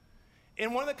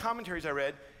 In one of the commentaries I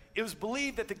read, it was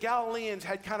believed that the Galileans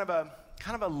had kind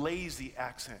of a lazy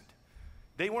accent.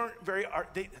 They weren't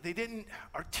they didn't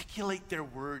articulate their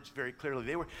words very clearly.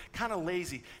 They were kind of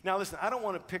lazy. Now listen, I don't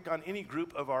want to pick on any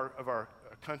group of our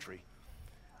country.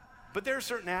 But there are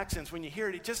certain accents, when you hear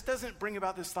it, it just doesn't bring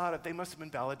about this thought of they must have been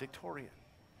valedictorian.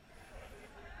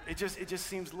 It just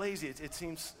seems lazy. It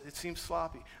seems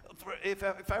sloppy.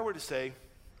 If I were to say,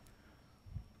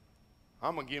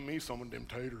 I'm going to give me some of them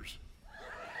taters.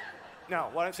 Now,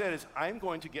 what I've said is, I'm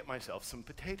going to get myself some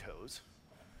potatoes,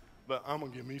 but I'm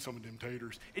going to give me some of them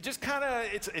taters. It just kind of,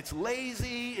 it's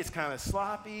lazy, it's kind of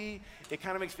sloppy. It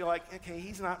kind of makes me feel like, okay,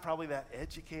 he's not probably that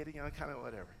educated, kind of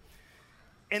whatever.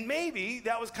 And maybe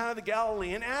that was kind of the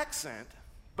Galilean accent,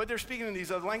 but they're speaking in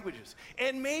these other languages.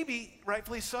 And maybe,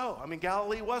 rightfully so. I mean,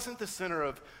 Galilee wasn't the center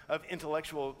of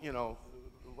intellectual,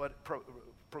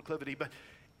 proclivity, but,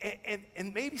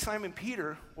 and maybe Simon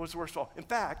Peter was the worst of all. In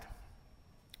fact,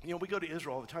 we go to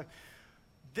Israel all the time.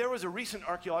 There was a recent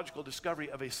archaeological discovery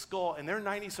of a skull, and they're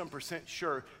 90-some%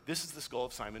 sure this is the skull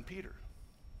of Simon Peter.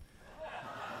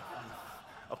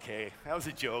 Okay, that was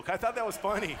a joke. I thought that was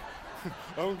funny.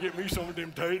 I'm going to get me some of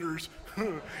them taters.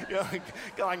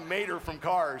 Like Mater from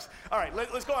Cars. All right,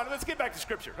 let's go on. Let's get back to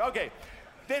Scripture. Okay,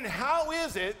 then how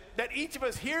is it that each of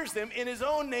us hears them in his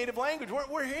own native language?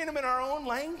 We're hearing them in our own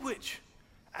language.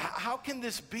 How can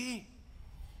this be?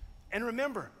 And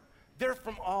remember, they're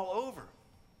from all over.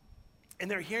 And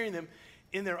they're hearing them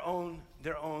in their own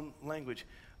language.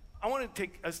 I want to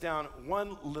take us down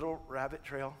one little rabbit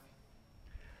trail.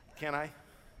 Can I?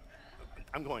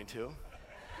 I'm going to.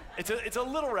 It's a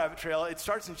little rabbit trail. It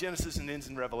starts in Genesis and ends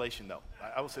in Revelation, though.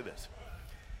 I will say this.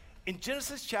 In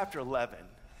Genesis chapter 11,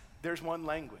 there's one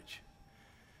language.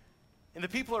 And the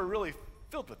people are really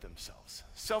filled with themselves.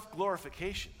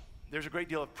 Self-glorification. There's a great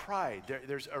deal of pride.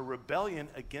 There's a rebellion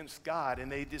against God,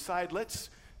 and they decide, let's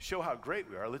show how great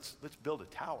we are. Let's build a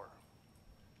tower.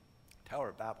 Tower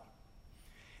of Babel.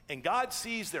 And God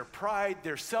sees their pride,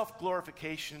 their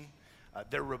self-glorification,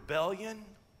 their rebellion,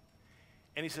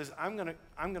 and he says, I'm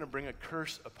gonna bring a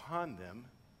curse upon them.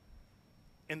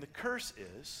 And the curse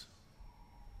is,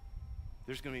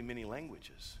 there's gonna be many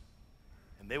languages.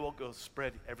 And they will go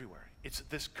spread everywhere. It's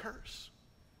this curse.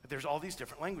 But there's all these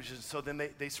different languages, so then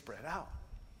they spread out.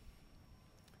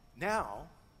 Now,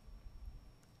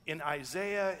 in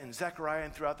Isaiah and Zechariah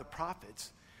and throughout the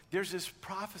prophets, there's this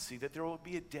prophecy that there will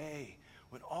be a day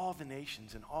when all the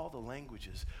nations and all the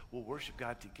languages will worship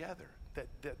God together,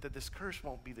 that this curse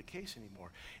won't be the case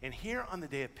anymore. And here on the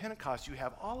day of Pentecost, you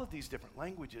have all of these different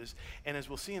languages, and as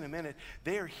we'll see in a minute,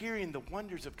 they are hearing the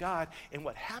wonders of God. And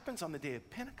what happens on the day of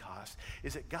Pentecost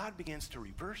is that God begins to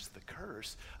reverse the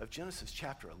curse of Genesis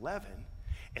chapter 11.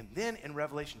 And then in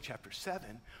Revelation chapter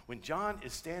 7, when John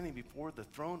is standing before the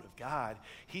throne of God,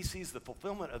 he sees the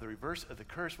fulfillment of the reverse of the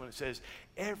curse when it says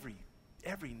every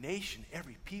nation,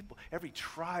 every people, every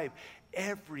tribe,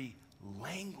 every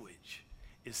language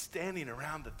is standing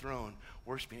around the throne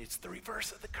worshiping. It's the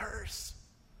reverse of the curse.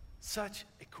 Such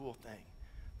a cool thing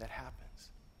that happens.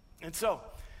 And so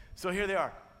here they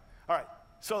are. All right,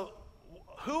 so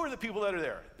who are the people that are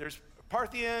there? There's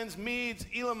Parthians, Medes,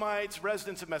 Elamites,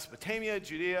 residents of Mesopotamia,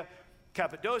 Judea,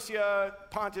 Cappadocia,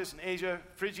 Pontus and Asia,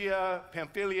 Phrygia,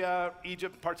 Pamphylia,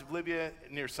 Egypt, parts of Libya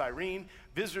near Cyrene,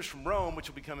 visitors from Rome, which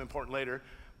will become important later,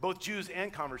 both Jews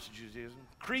and converts to Judaism,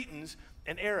 Cretans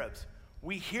and Arabs.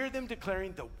 We hear them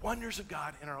declaring the wonders of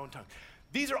God in our own tongue.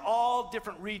 These are all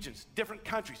different regions, different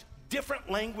countries, different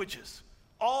languages,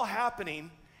 all happening,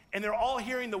 and they're all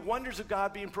hearing the wonders of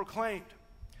God being proclaimed.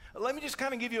 Let me just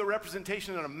kind of give you a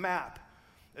representation on a map.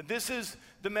 This is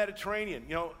the Mediterranean,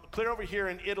 clear over here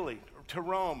in Italy to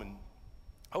Rome, and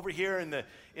over here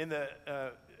in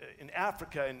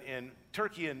Africa and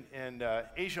Turkey and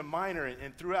Asia Minor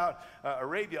and throughout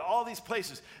Arabia, all these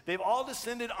places. They've all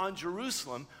descended on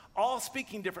Jerusalem, all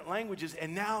speaking different languages,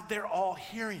 and now they're all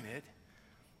hearing it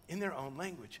in their own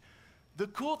language. The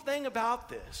cool thing about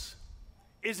this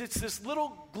is it's this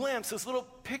little glimpse, this little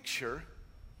picture,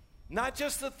 not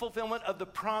just the fulfillment of the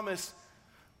promise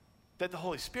that the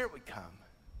Holy Spirit would come,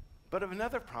 but of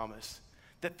another promise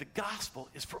that the gospel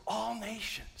is for all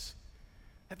nations,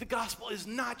 that the gospel is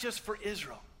not just for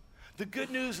Israel. The good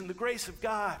news and the grace of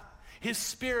God, his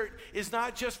Spirit is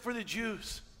not just for the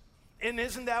Jews. And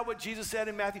isn't that what Jesus said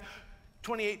in Matthew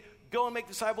 28? Go and make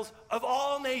disciples of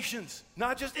all nations,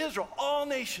 not just Israel, all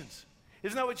nations.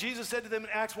 Isn't that what Jesus said to them in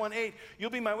Acts 1:8? You'll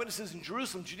be my witnesses in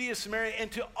Jerusalem, Judea, Samaria,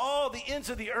 and to all the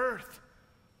ends of the earth.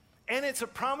 And it's a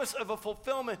promise of a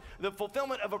fulfillment, the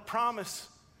fulfillment of a promise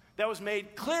that was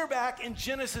made clear back in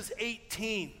Genesis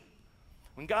 18.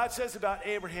 When God says about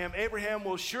Abraham, Abraham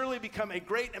will surely become a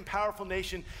great and powerful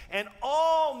nation, and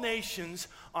all nations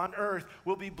on earth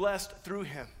will be blessed through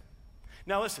him.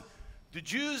 Now listen, the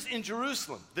Jews in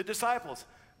Jerusalem, the disciples,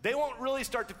 they won't really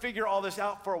start to figure all this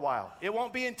out for a while. It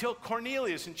won't be until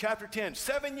Cornelius in chapter 10,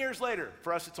 7 years later.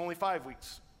 For us, it's only 5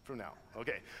 weeks from now.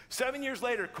 Okay, 7 years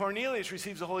later, Cornelius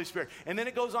receives the Holy Spirit. And then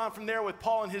it goes on from there with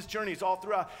Paul and his journeys all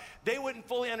throughout. They wouldn't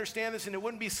fully understand this, and it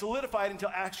wouldn't be solidified until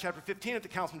Acts chapter 15 at the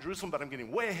Council in Jerusalem, but I'm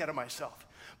getting way ahead of myself.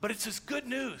 But it's this good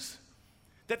news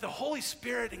that the Holy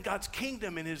Spirit and God's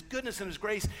kingdom and his goodness and his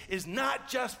grace is not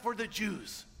just for the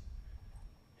Jews.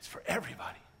 It's for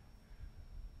everybody.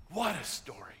 What a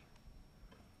story.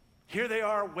 Here they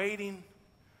are waiting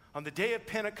on the day of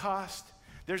Pentecost.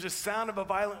 There's a sound of a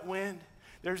violent wind.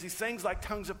 There's these things like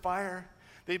tongues of fire.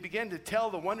 They begin to tell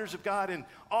the wonders of God in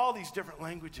all these different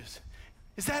languages.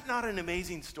 Is that not an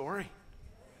amazing story?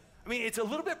 I mean, it's a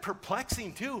little bit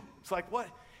perplexing too. It's like, what?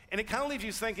 And it kind of leaves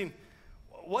you thinking,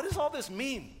 what does all this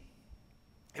mean?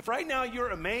 If right now you're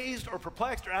amazed or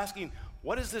perplexed or asking,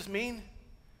 what does this mean?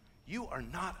 You are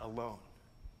not alone.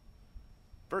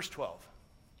 Verse 12.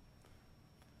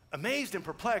 Amazed and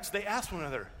perplexed, they asked one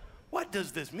another, what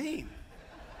does this mean?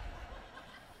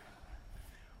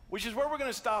 Which is where we're going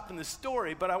to stop in the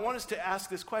story, but I want us to ask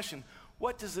this question.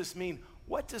 What does this mean?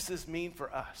 What does this mean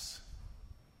for us?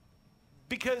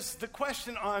 Because the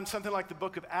question on something like the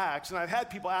book of Acts, and I've had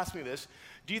people ask me this,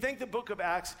 do you think the book of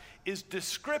Acts is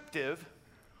descriptive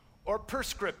or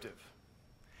prescriptive?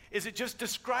 Is it just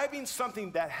describing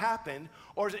something that happened,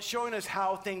 or is it showing us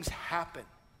how things happen?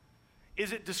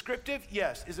 Is it descriptive?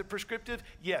 Yes. Is it prescriptive?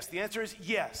 Yes. The answer is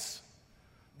yes.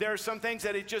 There are some things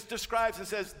that it just describes and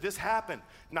says, this happened,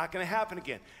 not going to happen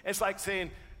again. It's like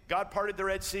saying, God parted the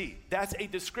Red Sea. That's a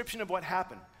description of what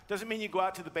happened. Doesn't mean you go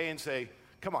out to the bay and say,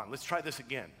 come on, let's try this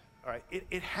again. All right,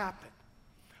 it happened.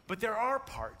 But there are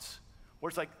parts where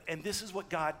it's like, and this is what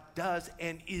God does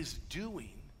and is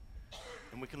doing,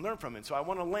 and we can learn from it. So I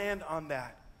want to land on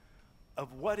that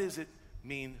of what does it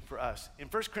mean for us. In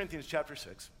 1 Corinthians chapter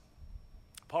 6,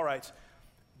 Paul writes,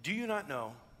 do you not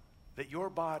know that your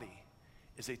body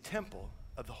is a temple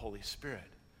of the Holy Spirit,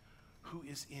 who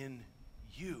is in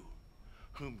you,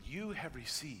 whom you have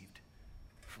received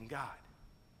from God?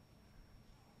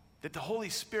 That the Holy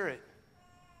Spirit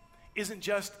isn't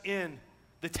just in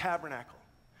the tabernacle,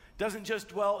 doesn't just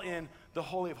dwell in the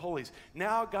Holy of Holies.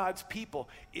 Now God's people,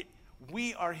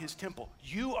 we are his temple.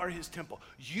 You are his temple.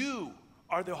 You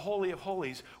are the Holy of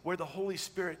Holies where the Holy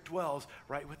Spirit dwells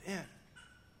right within.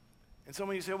 And some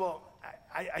of you say, well,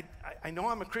 I know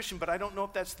I'm a Christian, but I don't know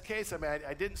if that's the case. I mean,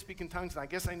 I didn't speak in tongues, and I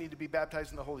guess I need to be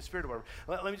baptized in the Holy Spirit or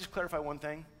whatever. Let me just clarify one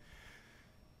thing.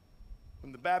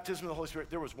 When the baptism of the Holy Spirit,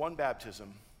 there was one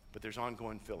baptism, but there's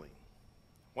ongoing filling.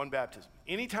 One baptism.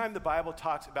 Anytime the Bible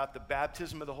talks about the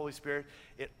baptism of the Holy Spirit,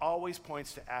 it always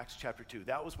points to Acts chapter 2.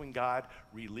 That was when God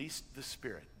released the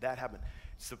Spirit. That happened.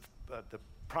 It's the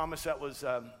promise that was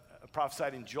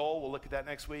prophesied in Joel. We'll look at that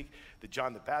next week. That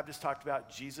John the Baptist talked about.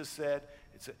 Jesus said.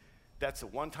 That's a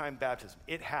one-time baptism.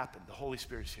 It happened. The Holy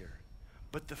Spirit's here.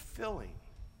 But the filling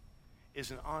is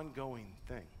an ongoing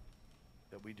thing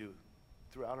that we do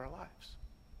throughout our lives.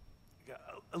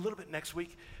 A little bit next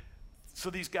week.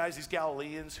 So these guys, these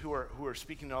Galileans who are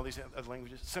speaking in all these other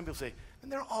languages, some people say,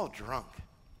 and they're all drunk.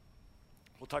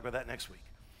 We'll talk about that next week.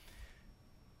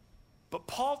 But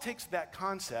Paul takes that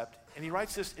concept and he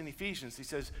writes this in Ephesians. He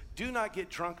says, do not get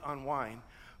drunk on wine,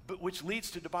 but which leads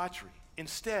to debauchery.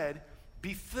 Instead,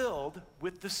 be filled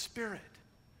with the Spirit.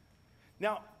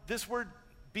 Now, this word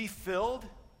be filled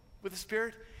with the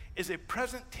Spirit is a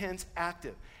present tense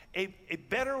active. A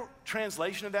better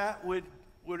translation of that would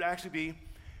actually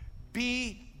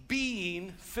be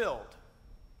being filled.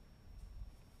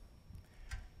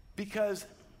 Because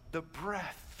the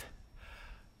breath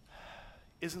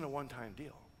isn't a one-time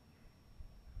deal.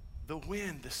 The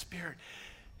wind, the Spirit,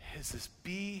 is this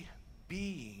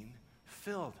being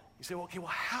filled. You say, well, okay,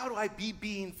 how do I be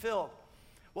being filled?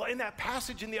 Well, in that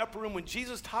passage in the upper room, when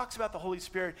Jesus talks about the Holy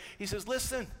Spirit, he says,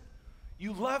 listen,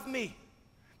 you love me,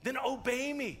 then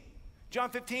obey me. John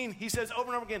 15, he says over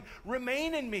and over again,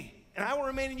 remain in me, and I will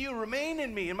remain in you. Remain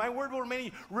in me, and my word will remain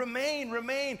in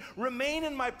you. Remain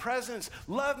in my presence.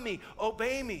 Love me,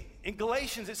 obey me. In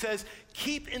Galatians, it says,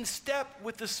 keep in step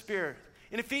with the Spirit.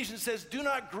 In Ephesians, it says, do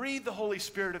not grieve the Holy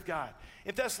Spirit of God.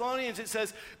 In Thessalonians, it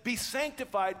says, be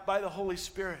sanctified by the Holy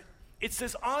Spirit. It's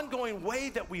this ongoing way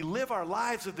that we live our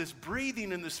lives of this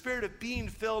breathing in the Spirit of being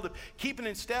filled, of keeping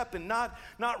in step and not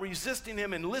resisting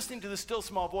him and listening to the still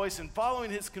small voice and following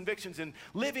his convictions and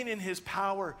living in his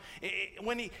power.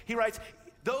 When he writes,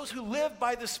 those who live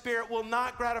by the Spirit will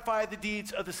not gratify the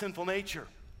deeds of the sinful nature.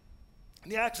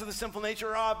 And the acts of the sinful nature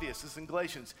are obvious. This is in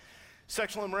Galatians.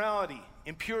 Sexual immorality,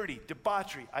 impurity,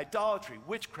 debauchery, idolatry,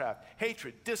 witchcraft,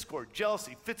 hatred, discord,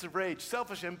 jealousy, fits of rage,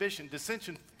 selfish ambition,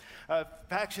 dissension,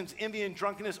 factions, envy, and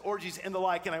drunkenness, orgies, and the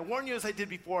like. And I warn you, as I did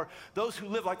before, those who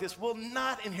live like this will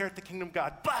not inherit the kingdom of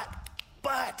God. But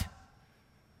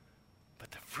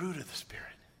the fruit of the Spirit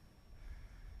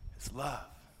is love,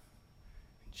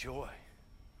 and joy,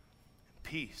 and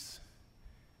peace,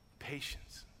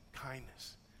 patience,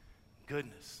 kindness,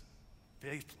 goodness,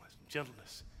 faithfulness,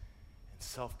 gentleness, and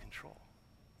self-control.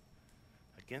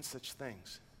 Against such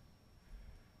things,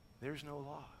 there's no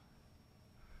law.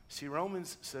 See,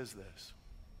 Romans says this.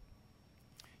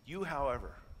 You,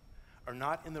 however, are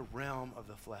not in the realm of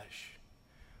the flesh,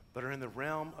 but are in the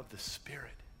realm of the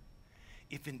Spirit.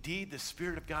 If indeed the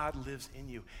Spirit of God lives in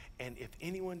you, and if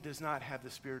anyone does not have the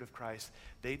Spirit of Christ,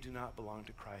 they do not belong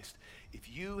to Christ. If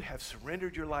you have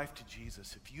surrendered your life to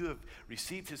Jesus, if you have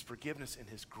received his forgiveness and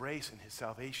his grace and his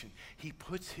salvation, he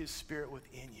puts his Spirit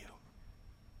within you.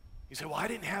 You say, well, I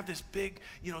didn't have this big,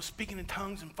 speaking in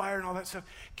tongues and fire and all that stuff.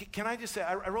 Can I just say,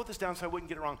 I wrote this down so I wouldn't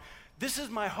get it wrong. This is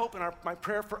my hope and my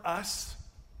prayer for us,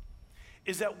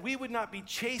 is that we would not be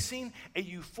chasing a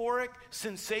euphoric,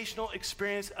 sensational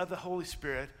experience of the Holy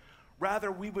Spirit. Rather,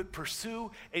 we would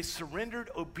pursue a surrendered,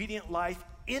 obedient life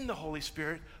in the Holy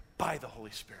Spirit by the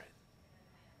Holy Spirit.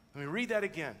 Let me read that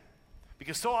again.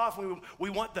 Because so often we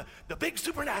want the big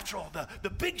supernatural, the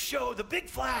big show, the big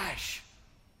flash.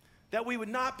 That we would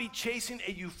not be chasing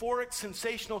a euphoric,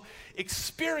 sensational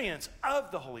experience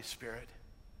of the Holy Spirit,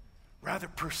 rather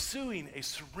pursuing a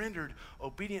surrendered,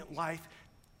 obedient life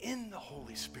in the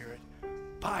Holy Spirit,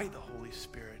 by the Holy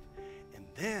Spirit. And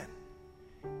then,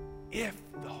 if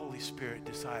the Holy Spirit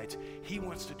decides he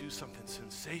wants to do something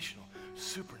sensational,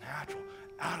 supernatural,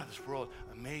 out of this world,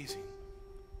 amazing,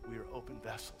 we are open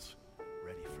vessels,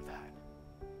 ready for that.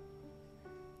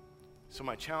 So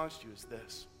my challenge to you is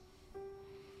this.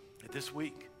 That this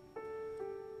week,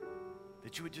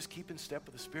 that you would just keep in step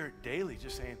with the Spirit daily,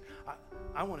 just saying,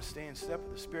 I want to stay in step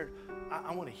with the Spirit.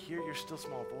 I want to hear your still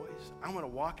small voice. I want to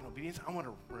walk in obedience. I want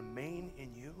to remain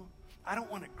in you. I don't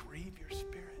want to grieve your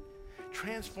Spirit.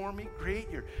 Transform me, create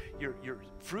your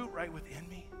fruit right within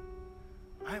me.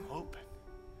 I'm open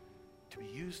to be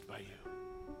used by you,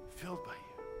 filled by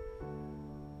you.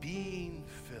 being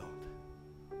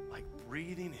filled, like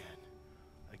breathing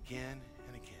in again